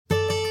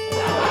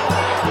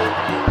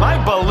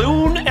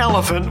balloon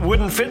elephant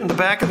wouldn't fit in the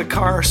back of the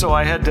car, so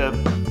I had to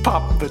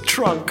pop the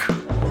trunk.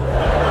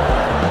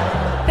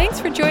 Thanks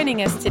for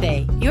joining us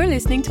today. You're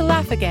listening to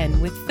Laugh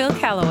Again with Phil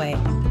Callaway.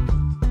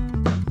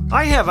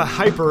 I have a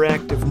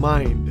hyperactive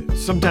mind.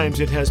 Sometimes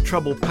it has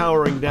trouble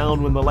powering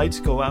down when the lights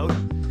go out.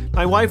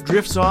 My wife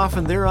drifts off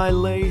and there I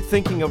lay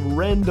thinking of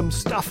random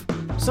stuff.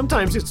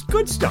 Sometimes it's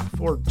good stuff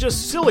or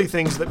just silly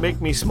things that make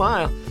me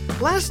smile.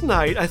 Last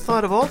night I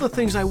thought of all the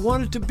things I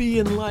wanted to be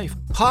in life.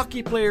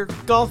 Hockey player,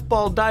 golf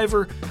ball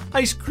diver,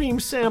 ice cream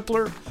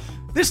sampler.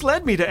 This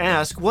led me to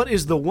ask, what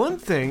is the one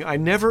thing I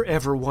never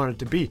ever wanted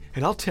to be?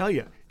 And I'll tell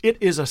you, it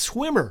is a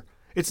swimmer.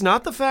 It's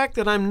not the fact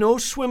that I'm no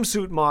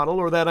swimsuit model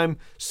or that I'm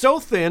so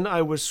thin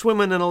I was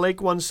swimming in a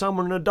lake one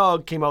summer and a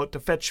dog came out to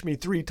fetch me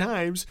 3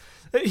 times.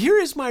 Here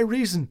is my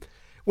reason.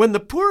 When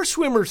the poor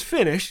swimmers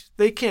finish,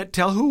 they can't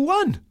tell who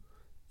won.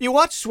 You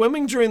watch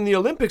swimming during the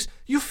Olympics,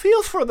 you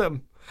feel for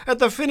them. At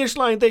the finish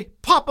line, they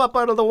pop up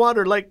out of the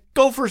water like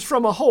gophers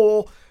from a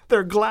hole.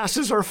 Their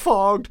glasses are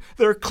fogged,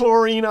 their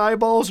chlorine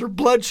eyeballs are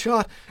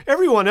bloodshot.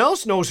 Everyone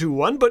else knows who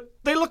won, but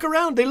they look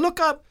around, they look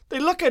up, they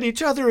look at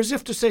each other as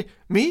if to say,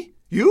 me?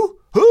 You?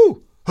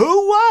 Who?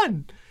 Who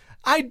won?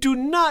 I do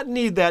not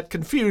need that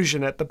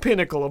confusion at the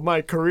pinnacle of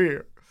my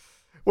career.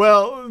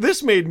 Well,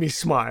 this made me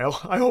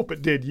smile. I hope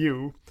it did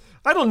you.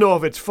 I don't know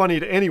if it's funny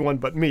to anyone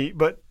but me,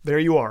 but there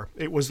you are.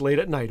 It was late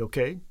at night,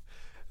 okay?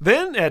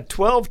 Then at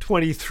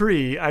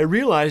 12:23, I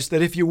realized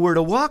that if you were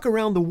to walk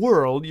around the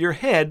world, your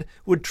head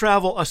would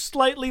travel a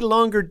slightly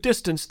longer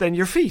distance than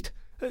your feet.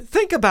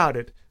 Think about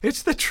it.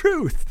 It's the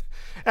truth.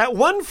 At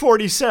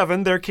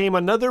 1:47, there came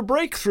another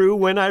breakthrough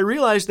when I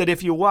realized that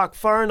if you walk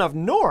far enough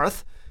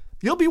north,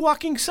 you'll be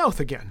walking south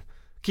again.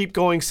 Keep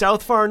going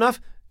south far enough,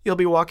 you'll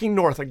be walking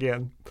north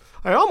again.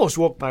 I almost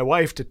woke my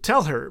wife to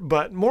tell her,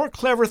 but more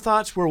clever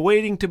thoughts were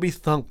waiting to be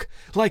thunk.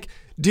 Like,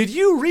 did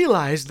you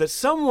realize that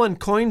someone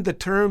coined the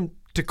term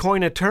to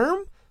coin a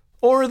term?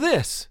 Or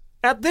this: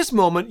 at this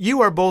moment,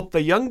 you are both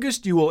the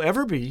youngest you will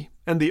ever be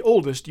and the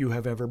oldest you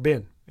have ever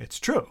been. It's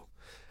true.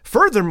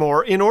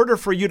 Furthermore, in order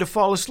for you to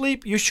fall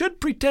asleep, you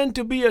should pretend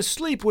to be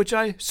asleep, which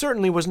I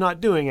certainly was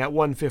not doing at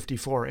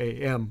 1:54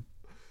 a.m.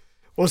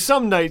 Well,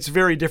 some nights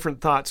very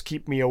different thoughts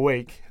keep me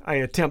awake. I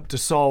attempt to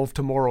solve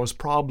tomorrow's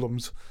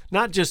problems.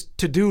 Not just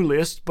to-do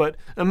lists, but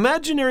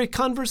imaginary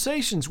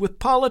conversations with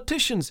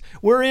politicians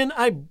wherein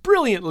I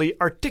brilliantly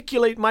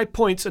articulate my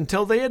points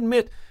until they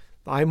admit,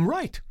 I'm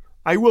right.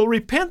 I will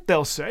repent,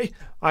 they'll say.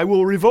 I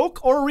will revoke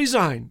or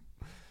resign.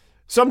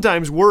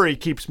 Sometimes worry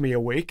keeps me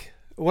awake.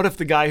 What if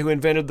the guy who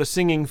invented the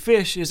singing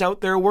fish is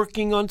out there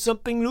working on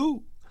something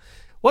new?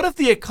 What if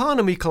the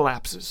economy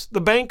collapses?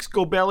 The banks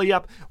go belly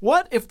up?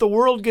 What if the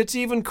world gets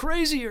even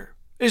crazier?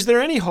 Is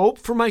there any hope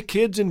for my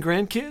kids and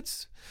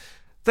grandkids?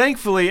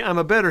 Thankfully, I'm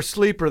a better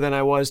sleeper than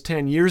I was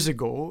 10 years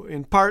ago,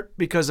 in part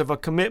because of a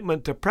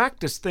commitment to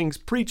practice things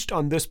preached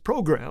on this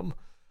program,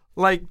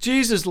 like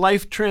Jesus'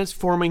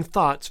 life-transforming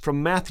thoughts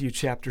from Matthew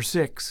chapter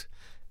 6.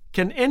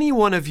 Can any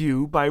one of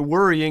you, by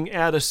worrying,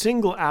 add a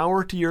single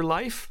hour to your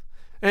life?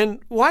 And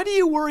why do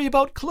you worry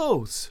about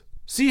clothes?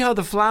 See how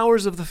the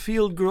flowers of the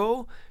field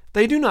grow?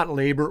 They do not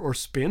labor or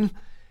spin.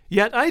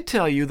 Yet I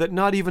tell you that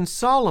not even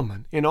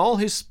Solomon, in all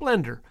his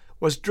splendor,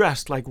 was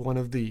dressed like one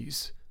of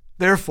these.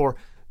 Therefore,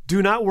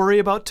 do not worry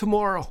about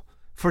tomorrow,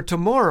 for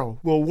tomorrow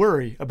will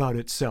worry about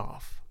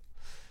itself.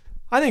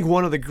 I think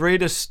one of the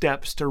greatest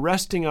steps to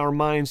resting our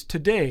minds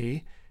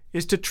today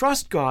is to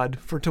trust God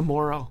for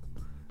tomorrow.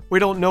 We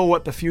don't know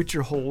what the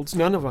future holds,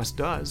 none of us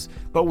does,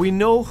 but we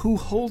know who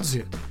holds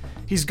it.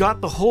 He's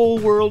got the whole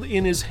world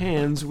in his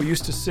hands, we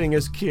used to sing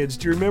as kids.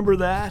 Do you remember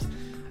that?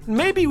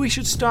 Maybe we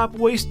should stop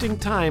wasting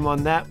time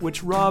on that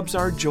which robs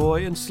our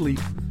joy and sleep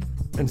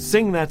and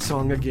sing that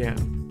song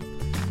again.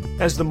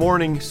 As the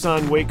morning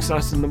sun wakes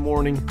us in the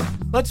morning,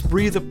 let's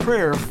breathe a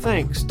prayer of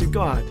thanks to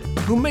God,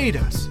 who made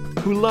us,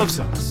 who loves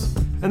us.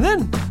 And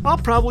then I'll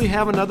probably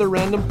have another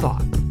random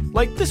thought,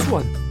 like this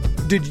one.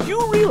 Did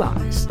you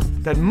realize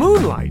that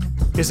moonlight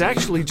is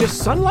actually just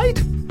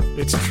sunlight?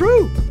 It's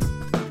true.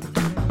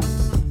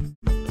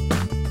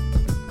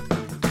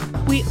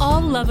 We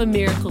all love a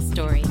miracle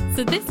story,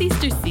 so this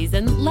Easter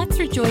season, let's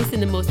rejoice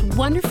in the most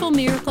wonderful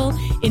miracle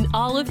in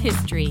all of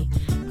history.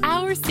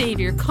 Our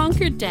Savior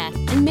conquered death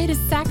and made a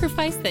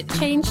sacrifice that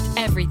changed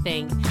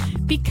everything.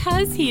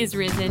 Because He is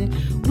risen,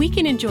 we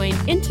can enjoy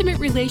an intimate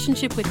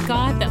relationship with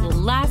God that will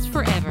last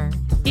forever.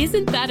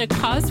 Isn't that a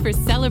cause for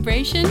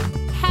celebration?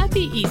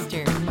 Happy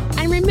Easter!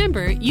 And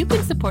remember, you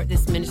can support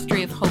this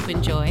ministry of hope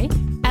and joy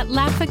at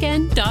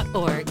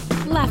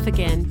laughagain.org. Laugh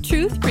Again,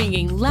 truth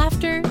bringing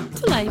laughter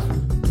to life.